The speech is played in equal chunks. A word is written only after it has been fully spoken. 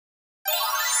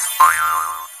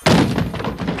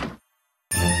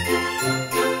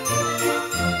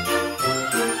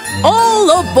All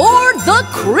aboard the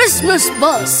Christmas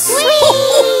bus!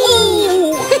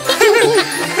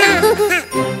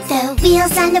 The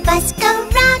wheels on the bus go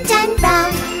round and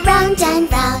round, round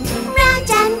and round, round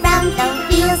and round. The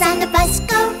wheels on the bus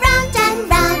go round and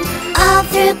round, all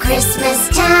through Christmas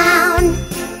town.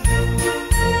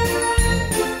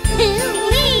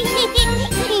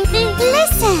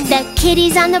 Listen! The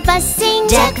kiddies on the bus sing,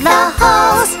 deck the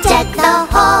halls, deck the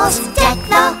halls, deck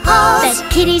the halls. The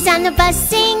kiddies on the bus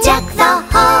sing, deck the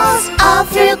halls, all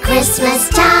through Christmas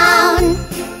town.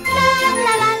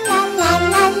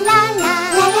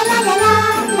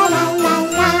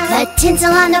 The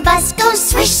tinsel on the bus goes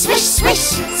swish, swish, swish,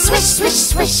 swish, swish,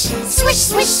 swish, swish,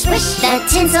 swish, swish. The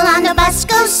tinsel on the bus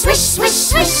goes swish, swish,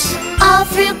 swish, all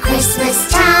through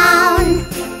Christmas town.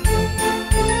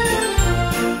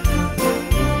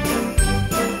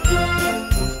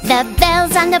 The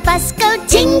bells on the bus go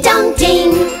ding dong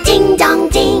ding, ding dong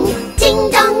ding, ding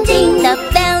dong ding. The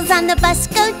bells on the bus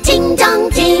go ding dong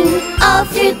ding, all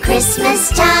through Christmas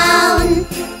town.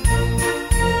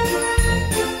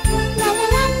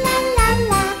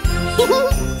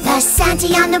 The Santa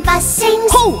on the bus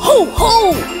sings Ho, ho,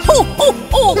 ho! Ho, ho,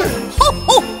 ho! Ho,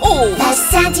 ho, ho! The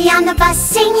Santa on the bus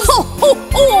sings Ho, ho,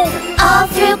 ho! all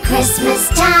through Christmas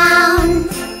town.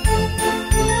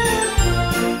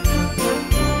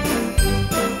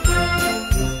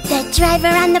 The driver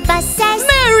on the bus says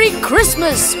Merry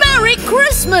Christmas! Merry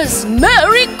Christmas!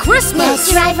 Merry The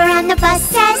Christmas! driver on the bus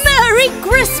says Merry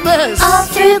Christmas! all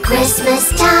through Christmas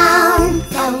town.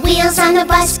 The wheels on the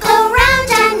bus go round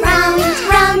and round,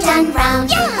 round and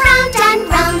round, round and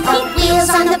round. The wheels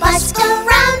on the bus go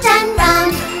round and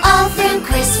round, all through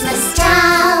Christmas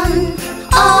town.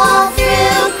 All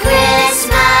through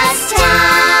Christmas town.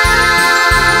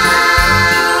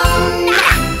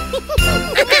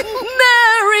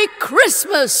 Merry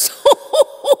Christmas!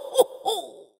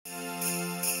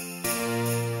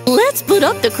 Let's put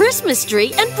up the Christmas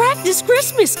tree and practice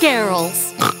Christmas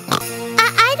carols.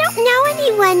 I don't know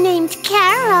anyone named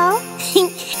Carol.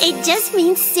 It just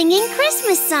means singing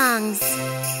Christmas songs.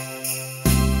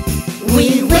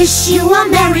 We wish you a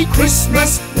Merry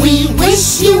Christmas. We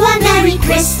wish you a Merry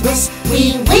Christmas.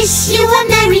 We wish you a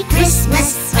Merry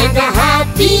Christmas and a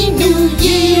Happy New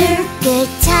Year. Good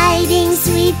tidings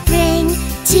we bring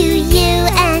to you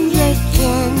and your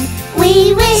kin.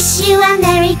 We wish you a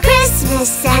Merry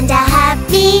Christmas and a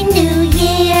Happy New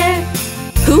Year.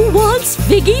 Who wants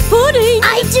figgy pudding?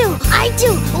 I do,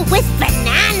 with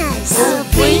bananas. Oh,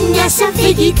 bring us some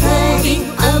figgy pudding.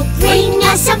 Oh, bring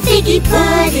us some figgy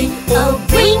pudding. Oh,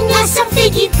 bring us some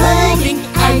figgy pudding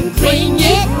and bring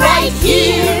it right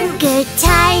here. Good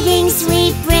tidings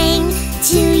we bring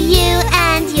to you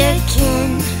and your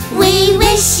kin. We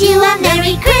wish you a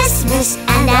Merry Christmas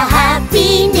and a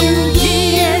Happy New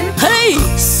Year. Hey,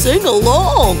 sing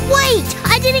along! Wait,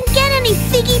 I didn't get any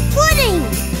figgy pudding.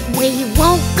 We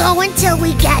won't go until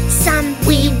we get some.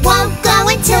 We won't go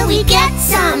until we get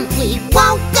some. We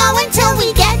won't go until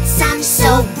we get some.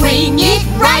 So bring it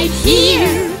right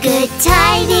here. Good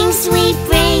tidings we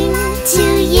bring to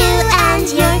you and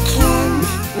your kin.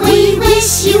 We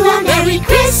wish you a Merry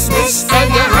Christmas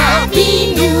and a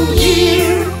Happy New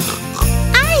Year.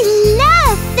 I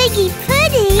love figgy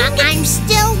pudding. I'm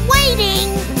still waiting.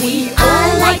 We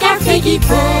all like our figgy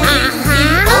pudding. We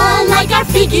all like our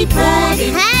figgy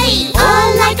pudding. Hey! We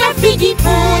all like our figgy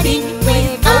pudding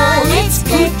with all its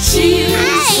good cheer.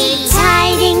 Hey!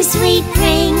 Tidings we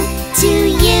bring to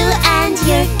you and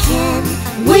your kin.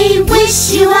 We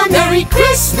wish you a Merry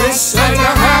Christmas and a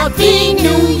Happy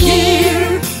New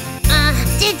Year.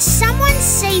 Did someone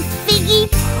say figgy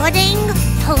pudding,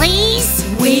 please?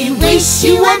 We wish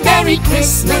you a Merry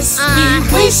Christmas. We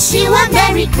wish you a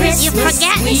Merry Christmas. You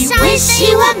forgetting We something? wish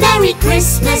you a Merry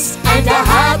Christmas and a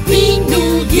Happy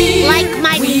New Year. Like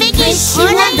my we figgy wish you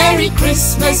a pudding? Merry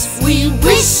Christmas. We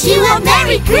wish you a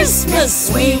Merry Christmas.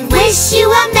 We wish you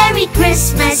a Merry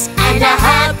Christmas and a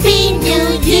Happy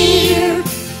New Year.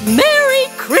 Merry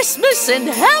Christmas and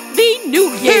Happy New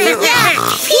Year!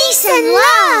 Peace and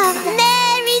love!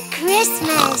 Merry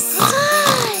Christmas!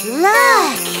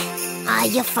 Look!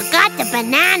 You forgot the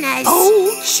bananas. Oh,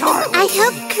 Charlie! I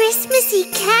hope Christmassy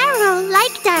Carol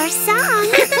liked our song.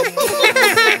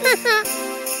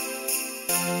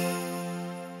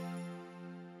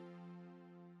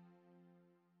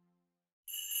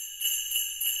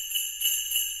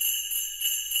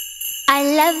 I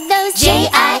love those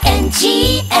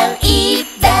J-I-N-G-L-E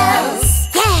bells.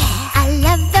 Yeah, I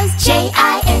love those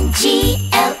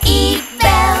J-I-N-G-L-E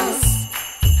bells.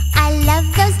 I love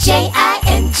those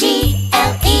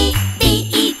J-I-N-G-L-E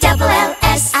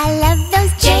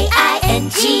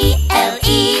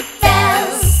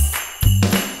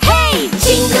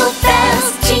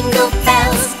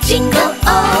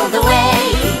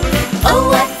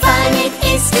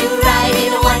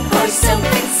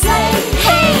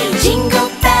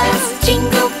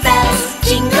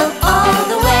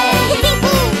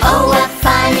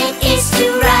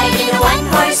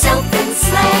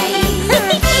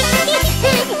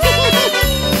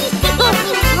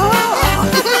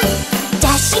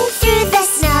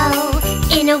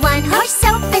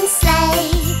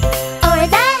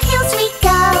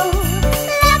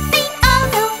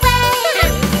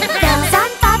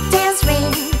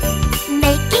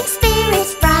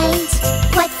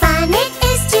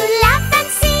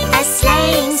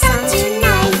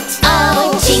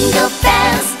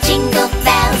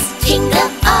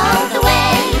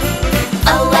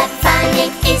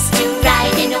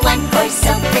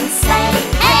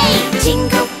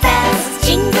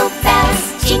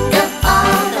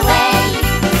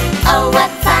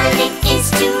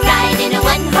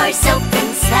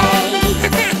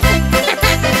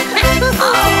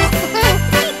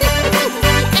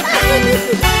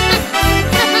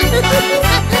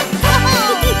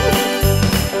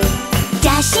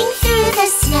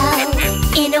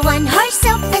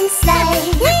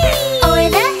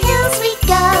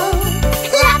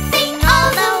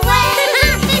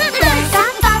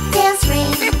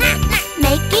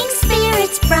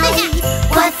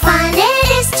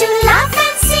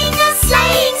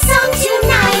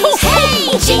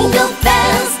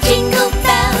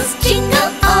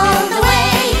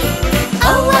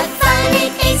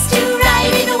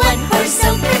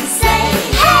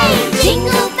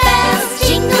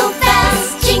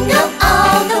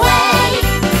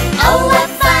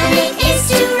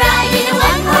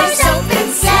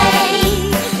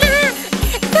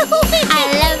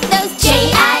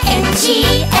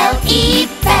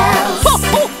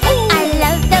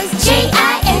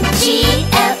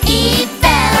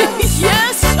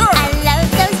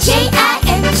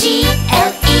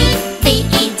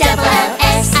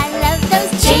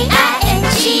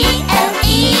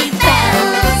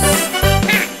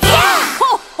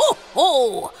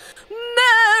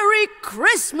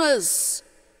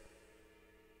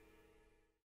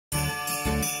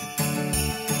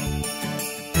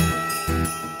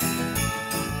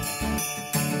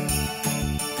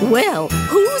Well,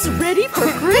 who's ready for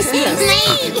Christmas?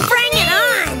 Me! Bring it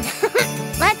on!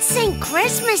 Let's sing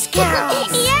Christmas carols.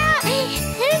 Yeah,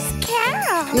 who's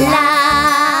Carol? La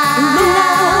la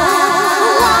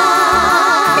la.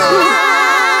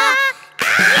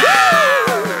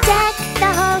 Deck the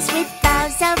halls with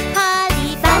boughs of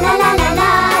holly. Fa la la la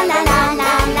la la la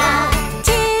la la.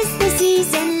 'Tis the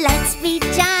season, let's be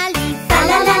jolly. Fa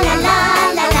la la la la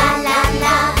la la la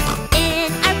la.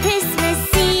 In our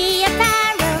Christmassy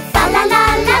apparel. Fa la la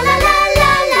la la la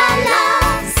la la la.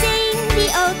 Sing the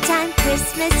old time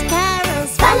Christmas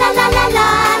carols. Fa la la la la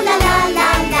la la la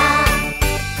la.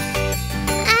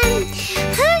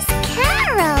 Who's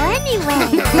Carol anyway?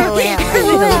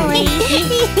 Lily.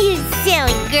 You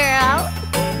silly girl.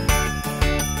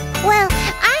 Well,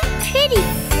 I'm pretty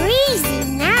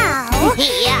freezing now.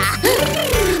 Yeah.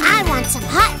 I want some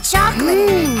hot chocolate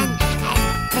and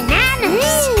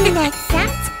bananas. That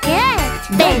sounds good.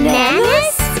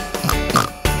 Bananas?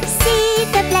 See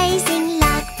the blazing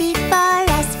log before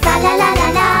us. Fa la la la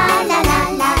la la la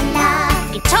la la.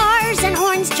 Guitars and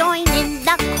horns join in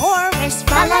the chorus.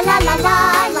 Fa la la la la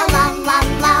la la la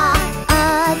la.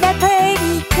 All the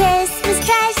pretty Christmas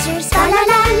treasures. Fa la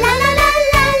la la la la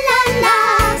la la la.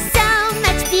 So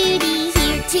much beauty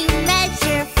here to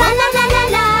measure. Fa la la la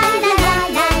la la la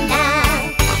la la.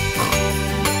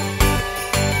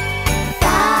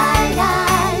 Fa la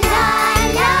la la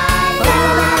la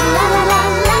la la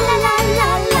la la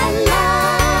la la.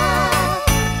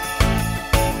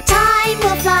 Time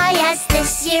will fly as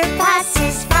this year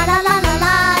passes. Fa la la la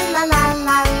la la la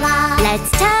la la. Let's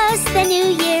toast the new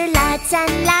year, lads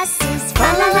and lasses. Fa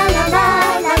la la la la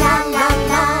la la la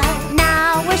la.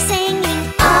 Now we're singing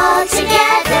all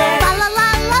together. Fa la la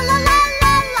la la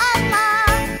la la la la.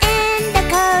 In the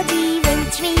cozy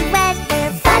wintry weather.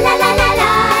 Fa la la la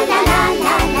la la la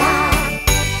la la.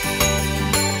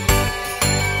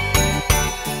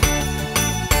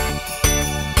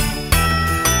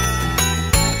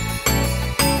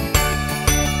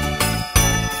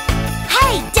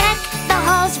 Hey, deck the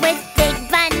halls with big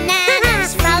bananas.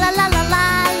 Fa la la la la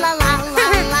la la la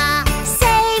la.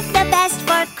 Save the best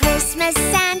for Christmas,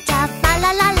 Santa. Fa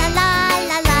la la la la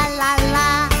la la la la.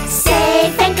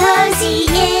 Safe and cozy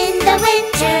in the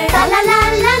winter. Fa la la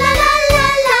la la la la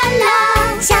la la.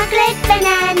 Chocolate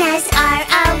bananas are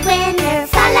a winner.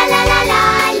 Fa la la la la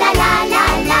la la la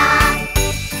la.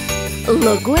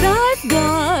 Look what I've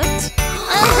got.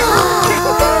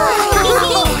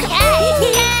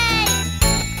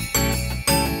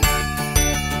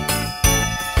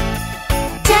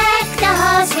 Deck the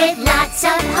halls with lots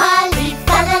of holly.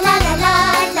 Fa la la la la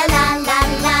la la la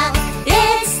la.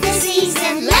 It's the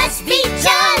season, let's be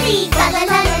jolly. Fa la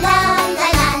la la la la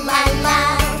la la la.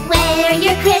 Wear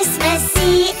your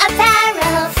Christmassy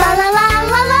apparel. Fa la la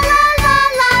la la la la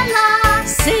la la.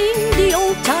 Sing the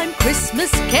old time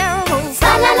Christmas carols.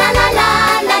 Fa la la la la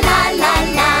la la la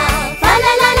la. Fa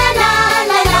la la la la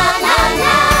la la la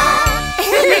la.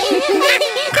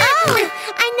 Oh,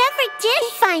 I never did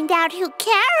find out who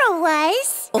Carol was.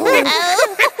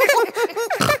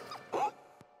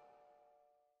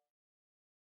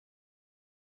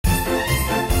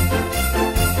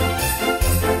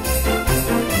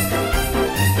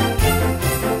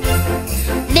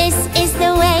 This is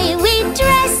the way we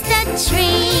dress the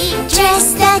tree. Dress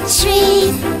the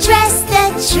tree, dress the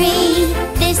tree.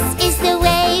 This is the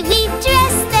way we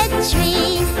dress the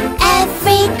tree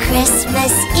every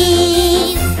Christmas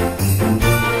Eve.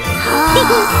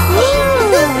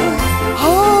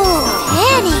 Oh,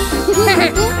 pretty.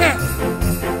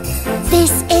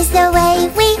 This is the way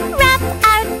we wrap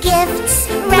our gifts.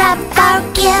 Wrap our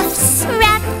gifts.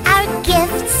 Wrap our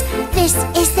gifts. This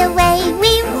is the way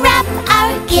we wrap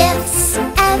our gifts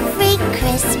every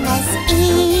Christmas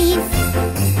Eve.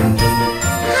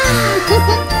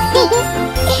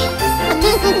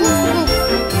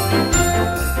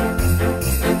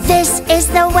 This is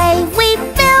the way we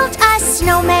build a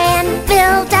snowman.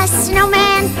 Build a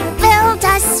snowman. Build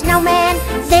a snowman.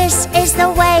 This is the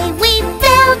way we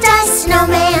build a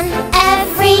snowman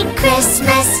every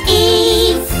Christmas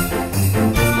Eve.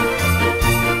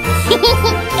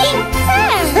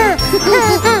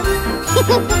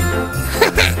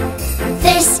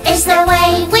 This is the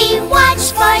way we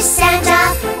watch for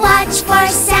Santa. Watch for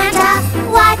Santa.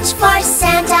 Watch for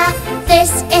Santa.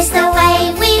 This is the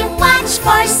way we watch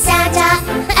for Santa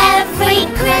every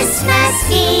Christmas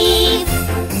Eve.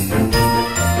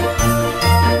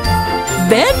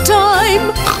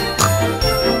 Bedtime.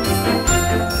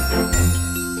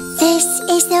 This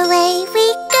is the way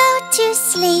we go to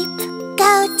sleep.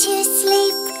 Go to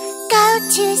sleep. Go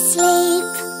to sleep.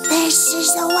 This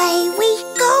is the way we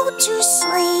go to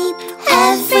sleep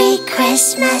every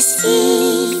Christmas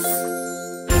Eve.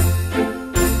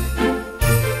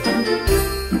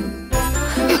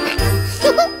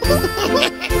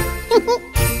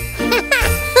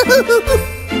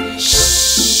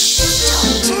 Shh!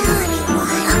 Don't tell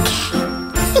anyone. Okay.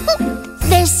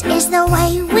 This is the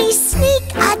way we sneak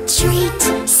a treat.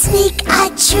 Sneak a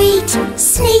treat.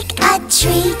 Sneak a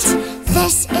treat.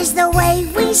 This is the way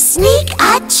we sneak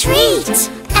a treat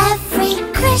every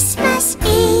Christmas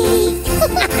Eve.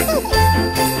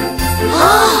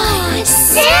 Oh,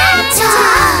 Santa!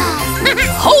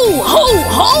 Ho, ho,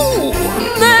 ho!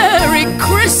 Merry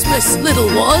Christmas,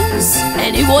 little ones!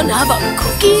 Anyone have a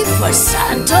cookie for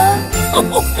Santa?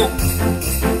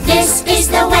 This is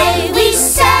the way we